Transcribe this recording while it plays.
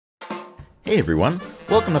Hey everyone,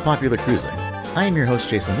 welcome to Popular Cruising. I am your host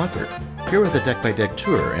Jason Leppert, here with a deck-by-deck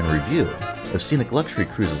tour and review of Scenic Luxury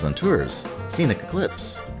Cruises and Tours, Scenic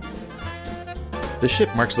Eclipse. The ship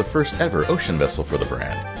marks the first ever ocean vessel for the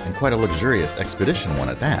brand, and quite a luxurious expedition one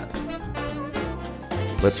at that.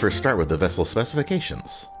 Let's first start with the vessel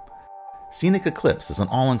specifications. Scenic Eclipse is an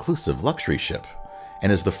all-inclusive luxury ship,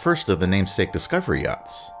 and is the first of the namesake Discovery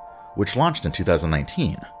yachts, which launched in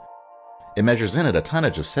 2019. It measures in at a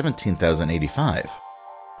tonnage of 17,085,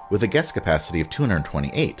 with a guest capacity of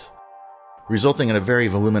 228, resulting in a very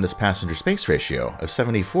voluminous passenger space ratio of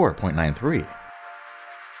 74.93.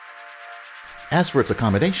 As for its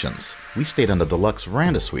accommodations, we stayed on the Deluxe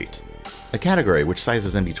Veranda Suite, a category which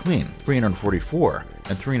sizes in between 344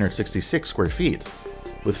 and 366 square feet,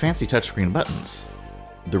 with fancy touchscreen buttons.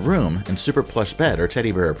 The room and super plush bed are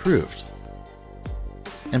teddy bear approved,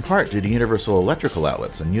 in part due to universal electrical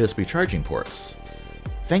outlets and USB charging ports,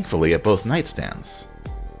 thankfully at both nightstands.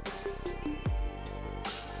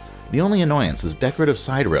 The only annoyance is decorative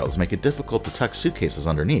side rails make it difficult to tuck suitcases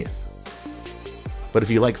underneath. But if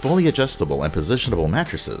you like fully adjustable and positionable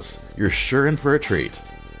mattresses, you're sure in for a treat.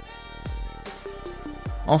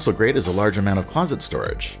 Also great is a large amount of closet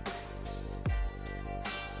storage,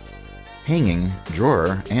 hanging,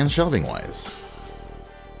 drawer, and shelving wise,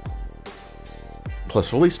 plus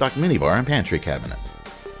fully stocked minibar and pantry cabinet.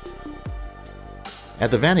 At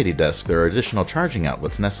the vanity desk there are additional charging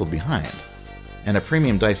outlets nestled behind, and a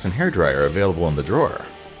premium Dyson hairdryer available in the drawer.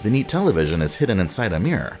 The neat television is hidden inside a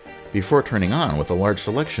mirror, before turning on with a large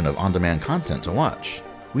selection of on-demand content to watch.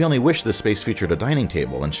 We only wish this space featured a dining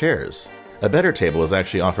table and chairs. A better table is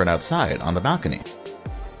actually offered outside on the balcony.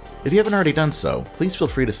 If you haven't already done so, please feel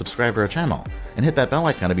free to subscribe to our channel, and hit that bell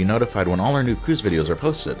icon to be notified when all our new cruise videos are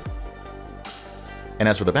posted. And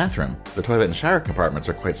as for the bathroom, the toilet and shower compartments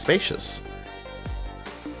are quite spacious,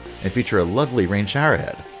 and feature a lovely rain shower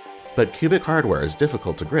head, but cubic hardware is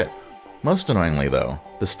difficult to grip. Most annoyingly though,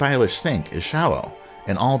 the stylish sink is shallow,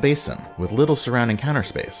 and all basin, with little surrounding counter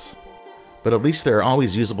space. But at least there are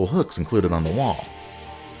always usable hooks included on the wall.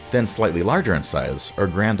 Then slightly larger in size are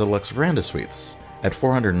Grand Deluxe Veranda Suites, at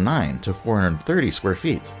 409 to 430 square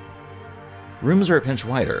feet. Rooms are a pinch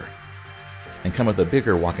wider, and come with a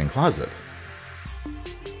bigger walk-in closet,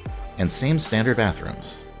 and same standard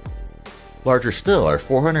bathrooms. Larger still are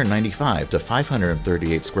 495 to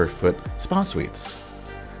 538 square foot spa suites,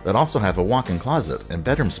 that also have a walk-in closet and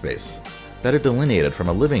bedroom space, better delineated from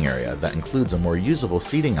a living area that includes a more usable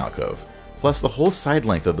seating alcove. Plus the whole side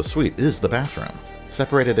length of the suite is the bathroom,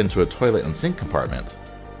 separated into a toilet and sink compartment,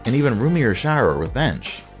 an even roomier shower with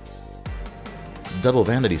bench, double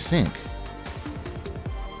vanity sink,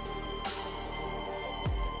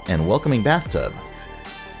 and welcoming bathtub,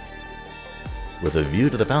 with a view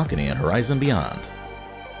to the balcony and horizon beyond.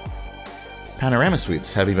 Panorama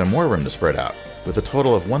suites have even more room to spread out, with a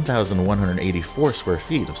total of 1,184 square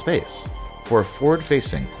feet of space, for a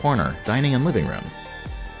forward-facing corner dining and living room,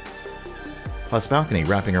 plus balcony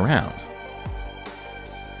wrapping around.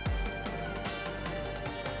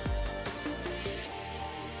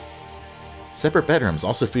 Separate bedrooms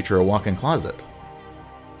also feature a walk-in closet,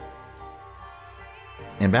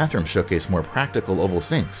 and bathrooms showcase more practical oval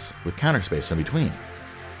sinks with counter space in between,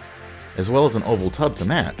 as well as an oval tub to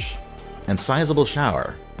match, and sizable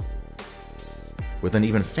shower, with an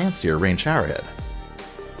even fancier rain shower head.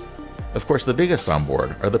 Of course, the biggest on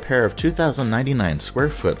board are the pair of 2,099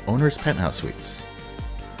 square foot owner's penthouse suites,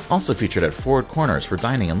 also featured at forward corners for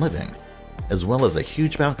dining and living, as well as a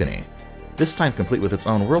huge balcony, this time complete with its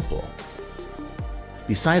own whirlpool.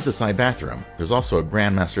 Besides the side bathroom, there's also a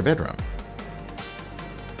grand master bedroom,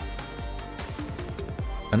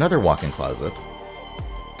 another walk-in closet,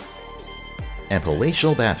 and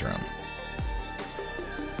palatial bathroom,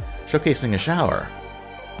 showcasing a shower,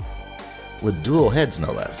 with dual heads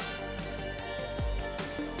no less.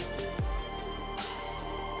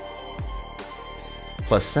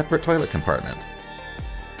 Plus separate toilet compartment,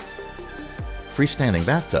 freestanding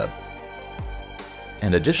bathtub,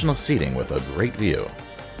 and additional seating with a great view.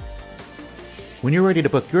 When you're ready to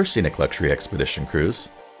book your Scenic Luxury Expedition cruise,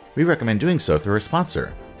 we recommend doing so through our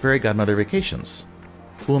sponsor, Fairy Godmother Vacations,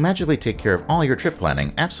 who will magically take care of all your trip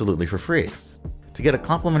planning absolutely for free. To get a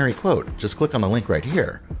complimentary quote, just click on the link right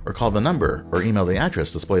here, or call the number or email the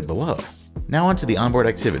address displayed below. Now on to the onboard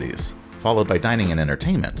activities, followed by dining and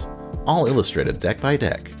entertainment, all illustrated deck by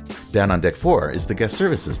deck. Down on deck 4 is the guest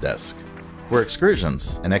services desk, where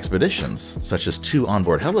excursions and expeditions, such as 2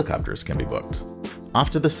 onboard helicopters, can be booked. Off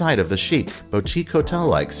to the side of the chic, boutique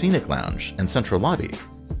hotel-like scenic lounge and central lobby,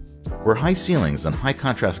 where high ceilings and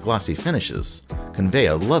high-contrast glossy finishes convey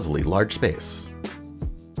a lovely large space.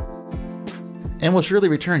 and will surely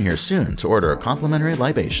return here soon to order a complimentary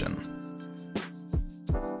libation.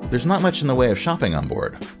 There's not much in the way of shopping on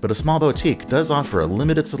board, but a small boutique does offer a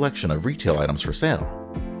limited selection of retail items for sale.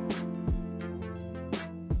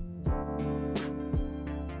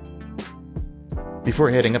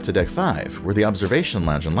 Before heading up to Deck 5, where the observation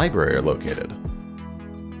lounge and library are located.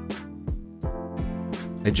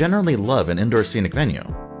 I generally love an indoor scenic venue,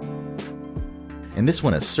 and this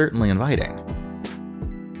one is certainly inviting.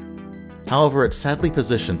 However, it's sadly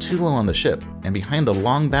positioned too low on the ship and behind the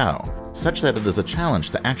long bow, such that it is a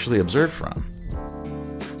challenge to actually observe from.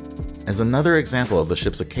 As another example of the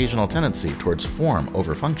ship's occasional tendency towards form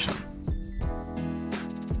over function.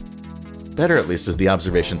 Better at least is the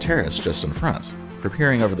observation terrace just in front,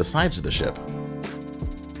 peering over the sides of the ship,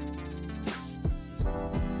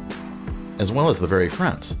 as well as the very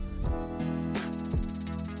front,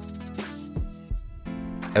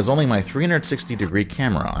 as only my 360-degree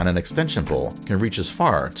camera on an extension pole can reach as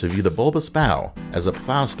far to view the bulbous bow as it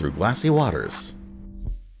plows through glassy waters.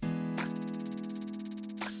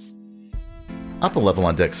 Up a level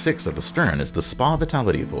on Deck 6 at the stern is the Spa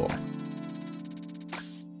Vitality Pool,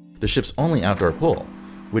 the ship's only outdoor pool,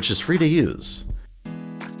 which is free to use,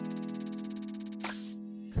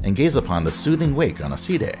 and gaze upon the soothing wake on a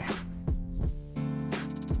sea day.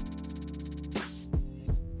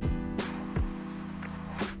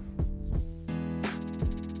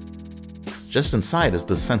 Just inside is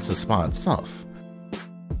the Senses Spa itself,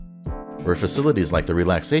 where facilities like the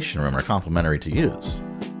relaxation room are complimentary to use,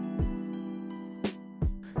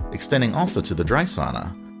 extending also to the dry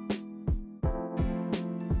sauna,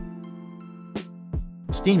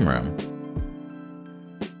 steam room,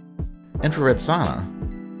 infrared sauna,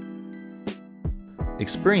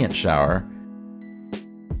 experience shower,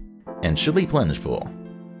 and chilly plunge pool.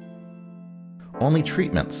 Only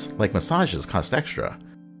treatments, like massages, cost extra,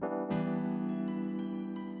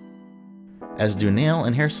 as do nail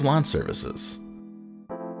and hair salon services,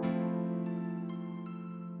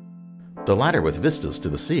 the latter with vistas to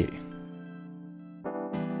the sea.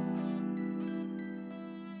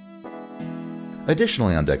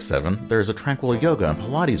 Additionally on Deck 7, there is a tranquil yoga and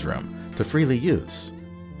Pilates room to freely use.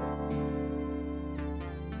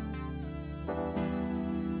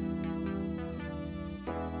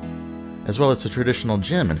 As well as a traditional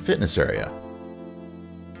gym and fitness area.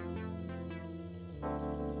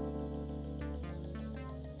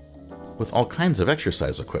 With all kinds of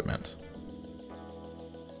exercise equipment.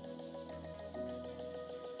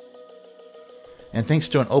 And thanks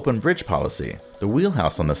to an open bridge policy, the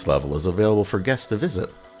wheelhouse on this level is available for guests to visit,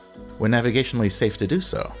 when navigationally safe to do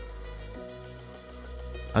so.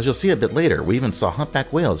 As you'll see a bit later, we even saw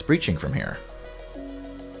humpback whales breaching from here.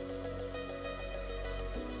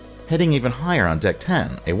 Heading even higher on Deck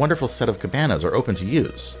 10, a wonderful set of cabanas are open to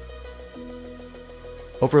use,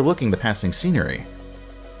 overlooking the passing scenery,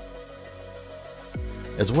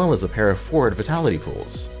 as well as a pair of forward vitality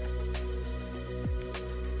pools.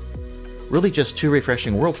 Really just two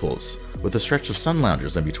refreshing whirlpools, with a stretch of sun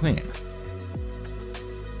loungers in between.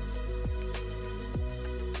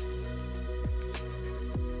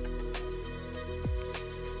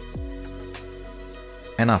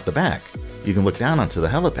 And off the back, you can look down onto the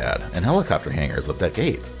helipad and helicopter hangars of Deck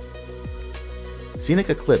 8. Scenic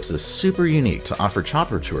Eclipse is super unique to offer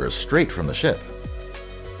chopper tours straight from the ship.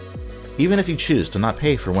 Even if you choose to not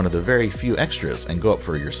pay for one of the very few extras and go up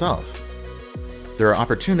for yourself, there are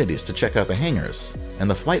opportunities to check out the hangars and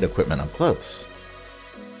the flight equipment up close,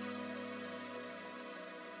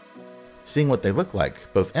 seeing what they look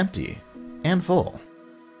like both empty and full,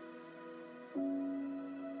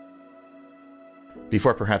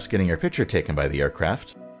 before perhaps getting your picture taken by the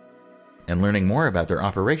aircraft and learning more about their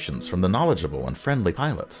operations from the knowledgeable and friendly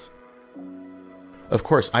pilots. Of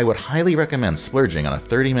course, I would highly recommend splurging on a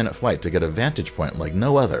 30-minute flight to get a vantage point like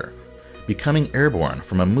no other, becoming airborne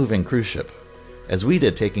from a moving cruise ship, as we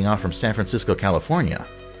did taking off from San Francisco, California,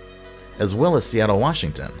 as well as Seattle,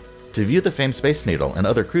 Washington, to view the famed Space Needle and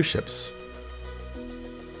other cruise ships.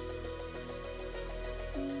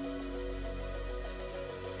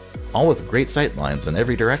 All with great sight lines in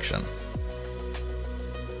every direction.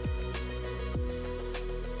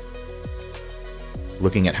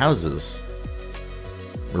 Looking at houses,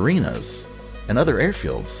 marinas, and other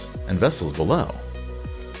airfields and vessels below,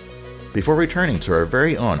 before returning to our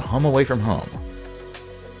very own home away from home,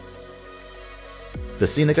 the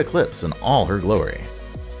Scenic Eclipse in all her glory.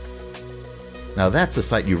 Now that's a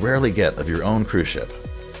sight you rarely get of your own cruise ship.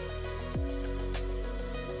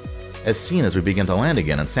 As seen as we begin to land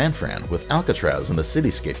again in San Fran with Alcatraz and the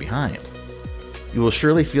cityscape behind. You will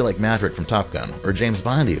surely feel like Maverick from Top Gun, or James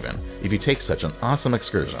Bond even, if you take such an awesome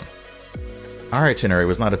excursion. Our itinerary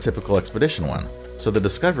was not a typical expedition one, so the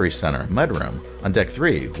Discovery Center mudroom on Deck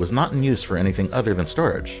 3 was not in use for anything other than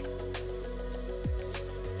storage.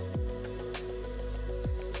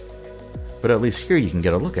 But at least here you can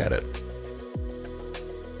get a look at it.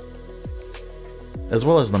 As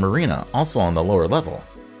well as the marina, also on the lower level,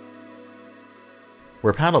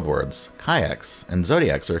 where paddleboards, kayaks, and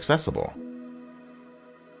zodiacs are accessible.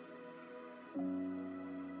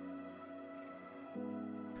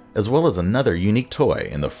 As well as another unique toy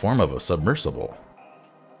in the form of a submersible.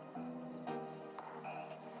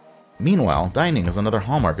 Meanwhile, dining is another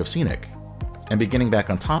hallmark of Scenic, and beginning back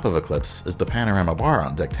on top of Eclipse is the panorama bar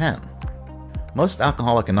on Deck 10. Most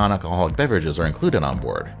alcoholic and non-alcoholic beverages are included on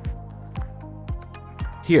board,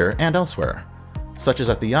 here and elsewhere, such as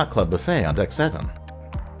at the Yacht Club buffet on Deck 7.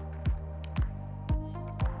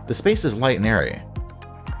 The space is light and airy,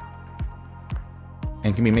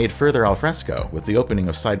 and can be made further al fresco with the opening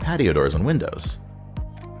of side patio doors and windows.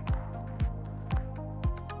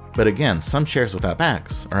 But again, some chairs without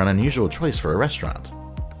backs are an unusual choice for a restaurant.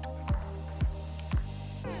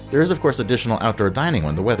 There is of course additional outdoor dining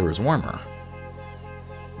when the weather is warmer.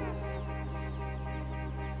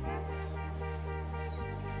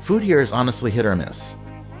 Food here is honestly hit or miss,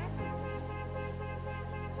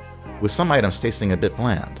 with some items tasting a bit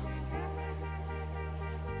bland.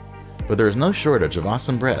 But there is no shortage of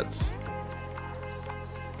awesome breads,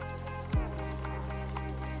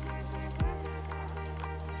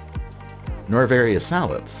 nor various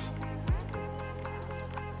salads,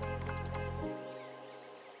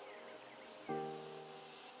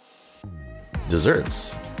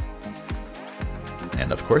 desserts,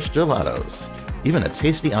 and of course gelatos, even a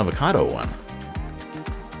tasty avocado one.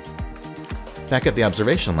 Back at the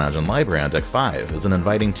observation lounge and library on Deck 5 is an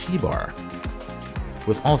inviting tea bar,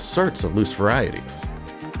 with all sorts of loose varieties.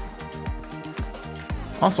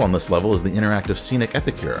 Also on this level is the interactive Scenic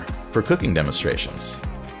Epicure for cooking demonstrations.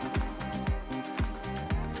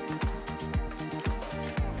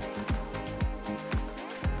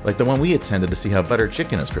 Like the one we attended to see how butter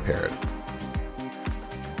chicken is prepared.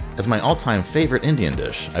 As my all-time favorite Indian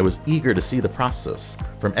dish, I was eager to see the process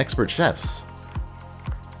from expert chefs.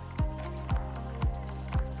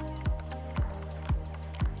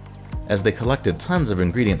 As they collected tons of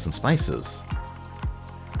ingredients and spices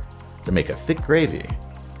to make a thick gravy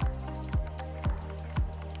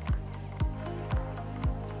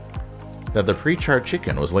that the pre-charred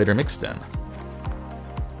chicken was later mixed in.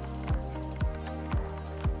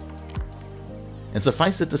 And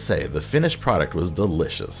suffice it to say, the finished product was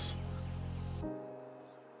delicious.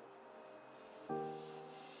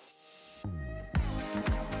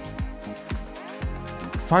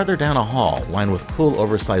 Farther down a hall, lined with cool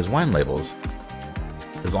oversized wine labels,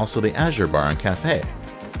 is also the Azure Bar and Cafe,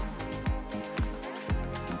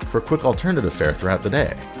 for a quick alternative fare throughout the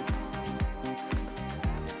day.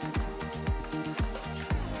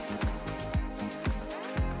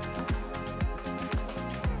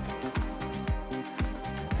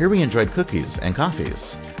 Here we enjoyed cookies and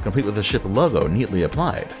coffees, complete with the ship logo neatly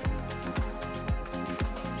applied,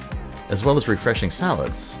 as well as refreshing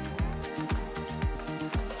salads,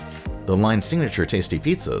 the line signature tasty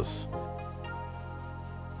pizzas,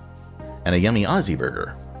 and a yummy Aussie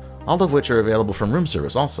burger, all of which are available from room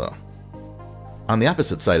service also. On the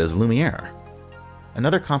opposite side is Lumiere,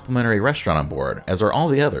 another complimentary restaurant on board, as are all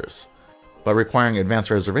the others, but requiring advance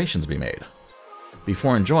reservations be made.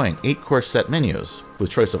 Before enjoying 8-course set menus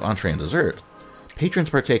with choice of entree and dessert,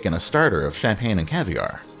 patrons partake in a starter of champagne and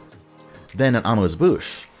caviar. Then an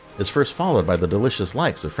amuse-bouche is first followed by the delicious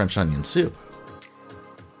likes of French onion soup,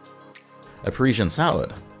 a Parisian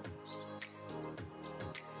salad,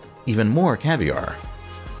 even more caviar,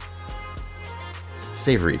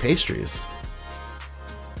 savory pastries,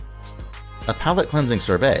 a palate-cleansing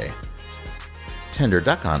sorbet, tender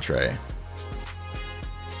duck entree,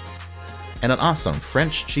 and an awesome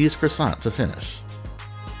French cheese croissant to finish.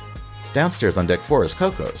 Downstairs on Deck 4 is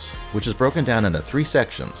Coco's, which is broken down into 3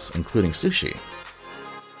 sections, including sushi,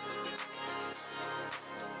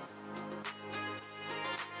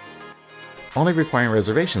 only requiring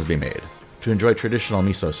reservations be made to enjoy traditional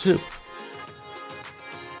miso soup,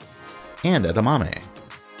 and edamame,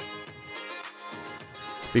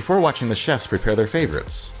 before watching the chefs prepare their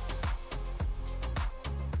favorites,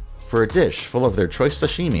 for a dish full of their choice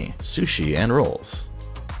sashimi, sushi, and rolls.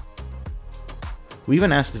 We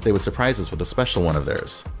even asked if they would surprise us with a special one of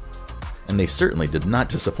theirs, and they certainly did not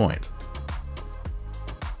disappoint.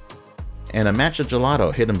 And a matcha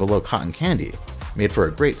gelato hidden below cotton candy made for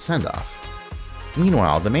a great send-off.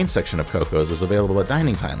 Meanwhile, the main section of Coco's is available at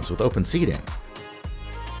dining times with open seating,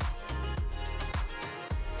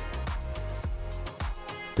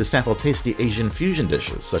 to sample tasty Asian fusion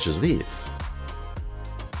dishes such as these.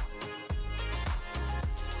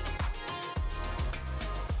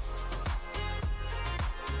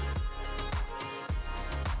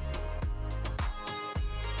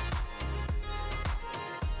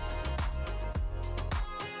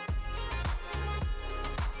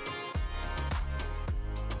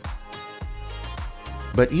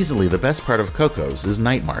 But easily the best part of Coco's is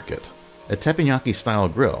Night Market, a teppanyaki-style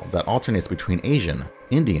grill that alternates between Asian,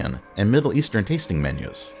 Indian, and Middle Eastern tasting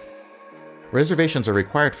menus. Reservations are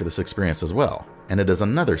required for this experience as well, and it is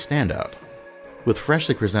another standout, with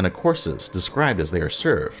freshly presented courses described as they are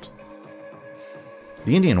served.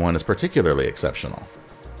 The Indian one is particularly exceptional,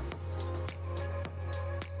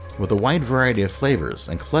 with a wide variety of flavors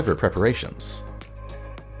and clever preparations.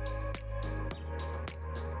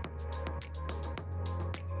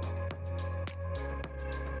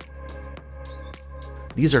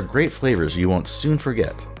 These are great flavors you won't soon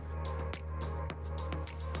forget.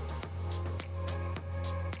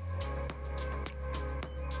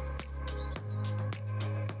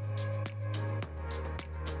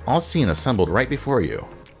 All seen assembled right before you.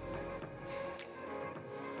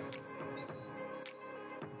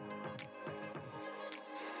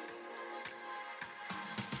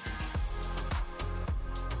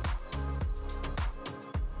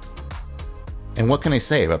 And what can I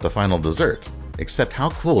say about the final dessert, except how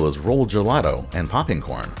cool is rolled gelato and popping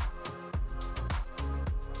corn?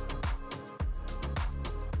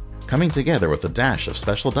 Coming together with a dash of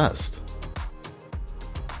special dust.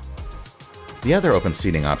 The other open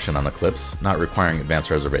seating option on Eclipse, not requiring advance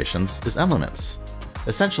reservations, is Elements,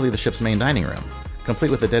 essentially the ship's main dining room, complete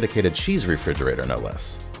with a dedicated cheese refrigerator no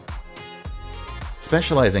less.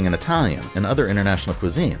 Specializing in Italian and other international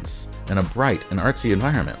cuisines, in a bright and artsy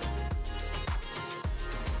environment.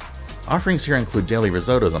 Offerings here include daily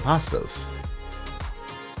risottos and pastas,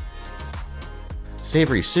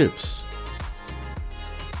 savory soups,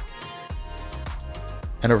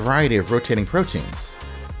 and a variety of rotating proteins,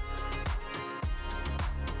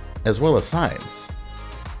 as well as sides.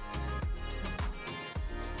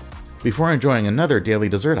 Before enjoying another daily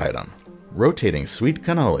dessert item, rotating sweet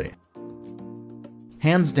cannoli.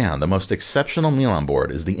 Hands down, the most exceptional meal on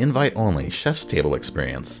board is the invite-only chef's table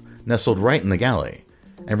experience, nestled right in the galley,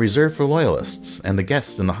 and reserved for loyalists and the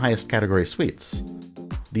guests in the highest category suites.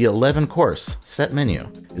 The 11-course set menu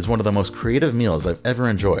is one of the most creative meals I've ever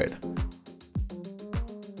enjoyed.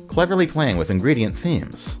 Cleverly playing with ingredient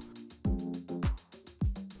themes,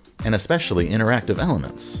 and especially interactive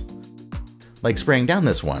elements, like spraying down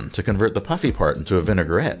this one to convert the puffy part into a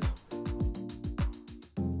vinaigrette.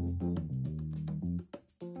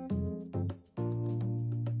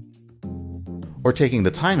 Or taking the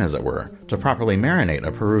time, as it were, to properly marinate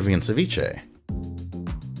a Peruvian ceviche.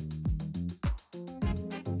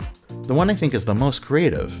 The one I think is the most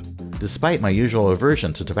creative, despite my usual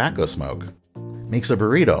aversion to tobacco smoke, makes a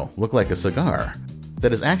burrito look like a cigar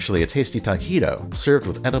that is actually a tasty taquito served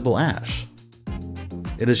with edible ash.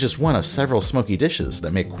 It is just one of several smoky dishes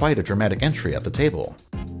that make quite a dramatic entry at the table.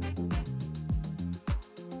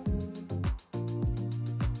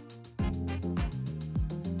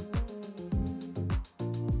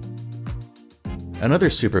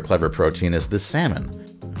 Another super clever protein is this salmon,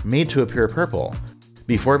 made to appear purple,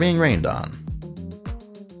 before being rained on.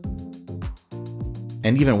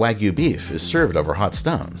 And even Wagyu beef is served over hot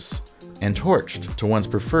stones, and torched to one's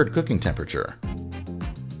preferred cooking temperature.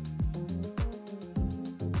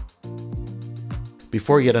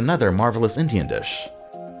 Before yet another marvelous Indian dish.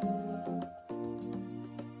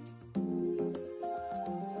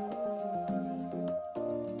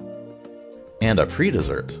 And a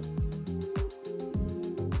pre-dessert.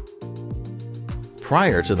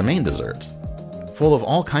 Prior to the main dessert, full of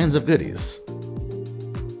all kinds of goodies.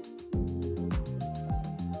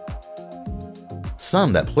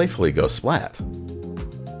 Some that playfully go splat.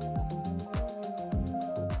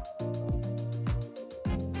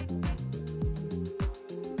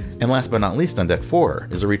 And last but not least on Deck 4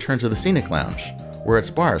 is a return to the Scenic Lounge, where its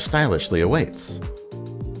bar stylishly awaits.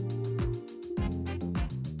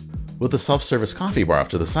 With a self-service coffee bar off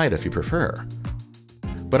to the side if you prefer.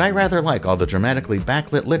 But I rather like all the dramatically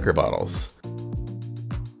backlit liquor bottles.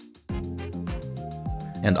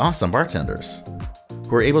 And awesome bartenders,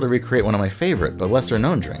 who are able to recreate one of my favorite but lesser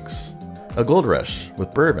known drinks, a Gold Rush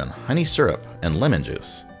with bourbon, honey syrup, and lemon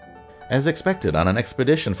juice. As expected on an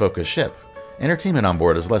expedition-focused ship, entertainment on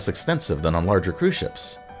board is less extensive than on larger cruise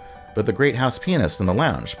ships, but the great house pianist in the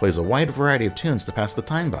lounge plays a wide variety of tunes to pass the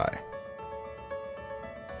time by.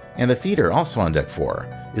 And the theater, also on Deck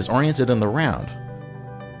 4, is oriented in the round,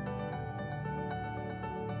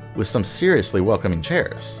 with some seriously welcoming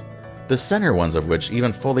chairs, the center ones of which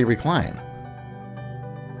even fully recline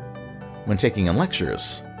when taking in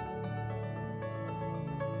lectures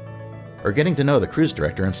or getting to know the cruise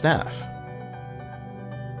director and staff.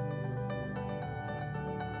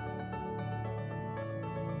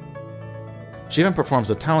 She even performs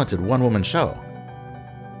a talented one-woman show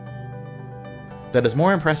that is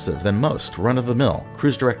more impressive than most run-of-the-mill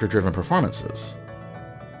cruise director-driven performances.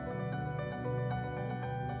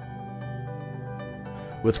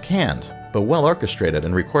 With canned, but well-orchestrated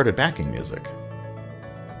and recorded backing music.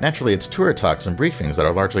 Naturally, it's tour talks and briefings that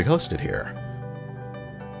are largely hosted here,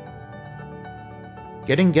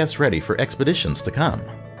 getting guests ready for expeditions to come,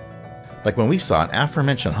 like when we saw an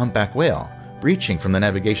aforementioned humpback whale breaching from the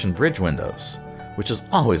navigation bridge windows, which is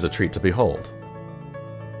always a treat to behold.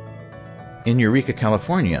 In Eureka,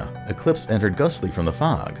 California, Eclipse entered ghostly from the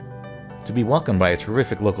fog, to be welcomed by a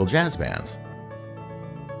terrific local jazz band.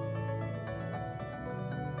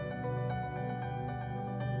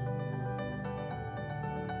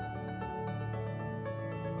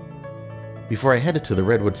 Before I headed to the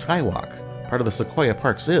Redwood Skywalk, part of the Sequoia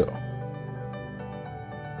Park Zoo.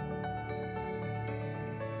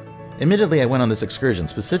 Admittedly, I went on this excursion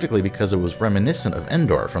specifically because it was reminiscent of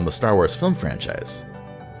Endor from the Star Wars film franchise.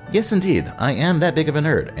 Yes, indeed, I am that big of a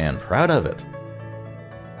nerd, and proud of it.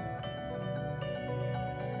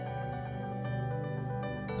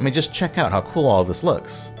 I mean, just check out how cool all of this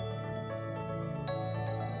looks.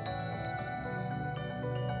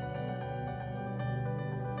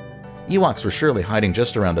 Ewoks were surely hiding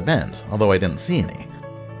just around the bend, although I didn't see any.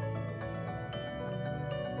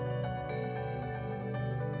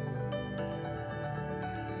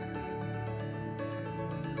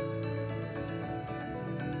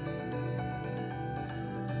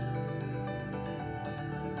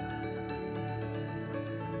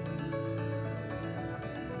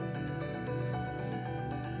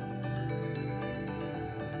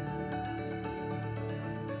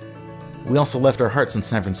 We also left our hearts in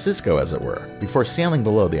San Francisco, as it were, before sailing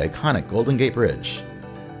below the iconic Golden Gate Bridge.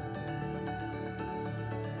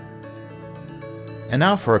 And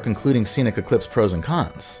now for our concluding Scenic Eclipse pros and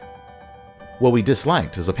cons. What we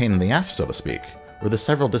disliked as a pain in the ass, so to speak, were the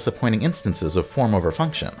several disappointing instances of form over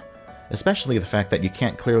function, especially the fact that you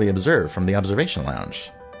can't clearly observe from the observation lounge,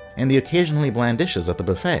 and the occasionally bland dishes at the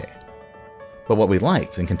buffet. But what we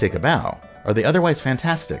liked and can take a bow are the otherwise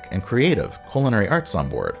fantastic and creative culinary arts on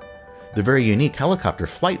board, the very unique helicopter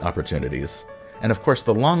flight opportunities, and of course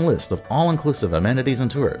the long list of all-inclusive amenities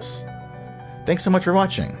and tours. Thanks so much for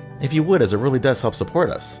watching. If you would, as it really does help support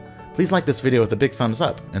us, please like this video with a big thumbs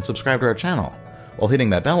up and subscribe to our channel, while hitting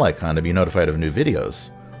that bell icon to be notified of new videos.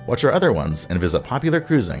 Watch our other ones and visit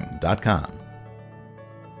popularcruising.com.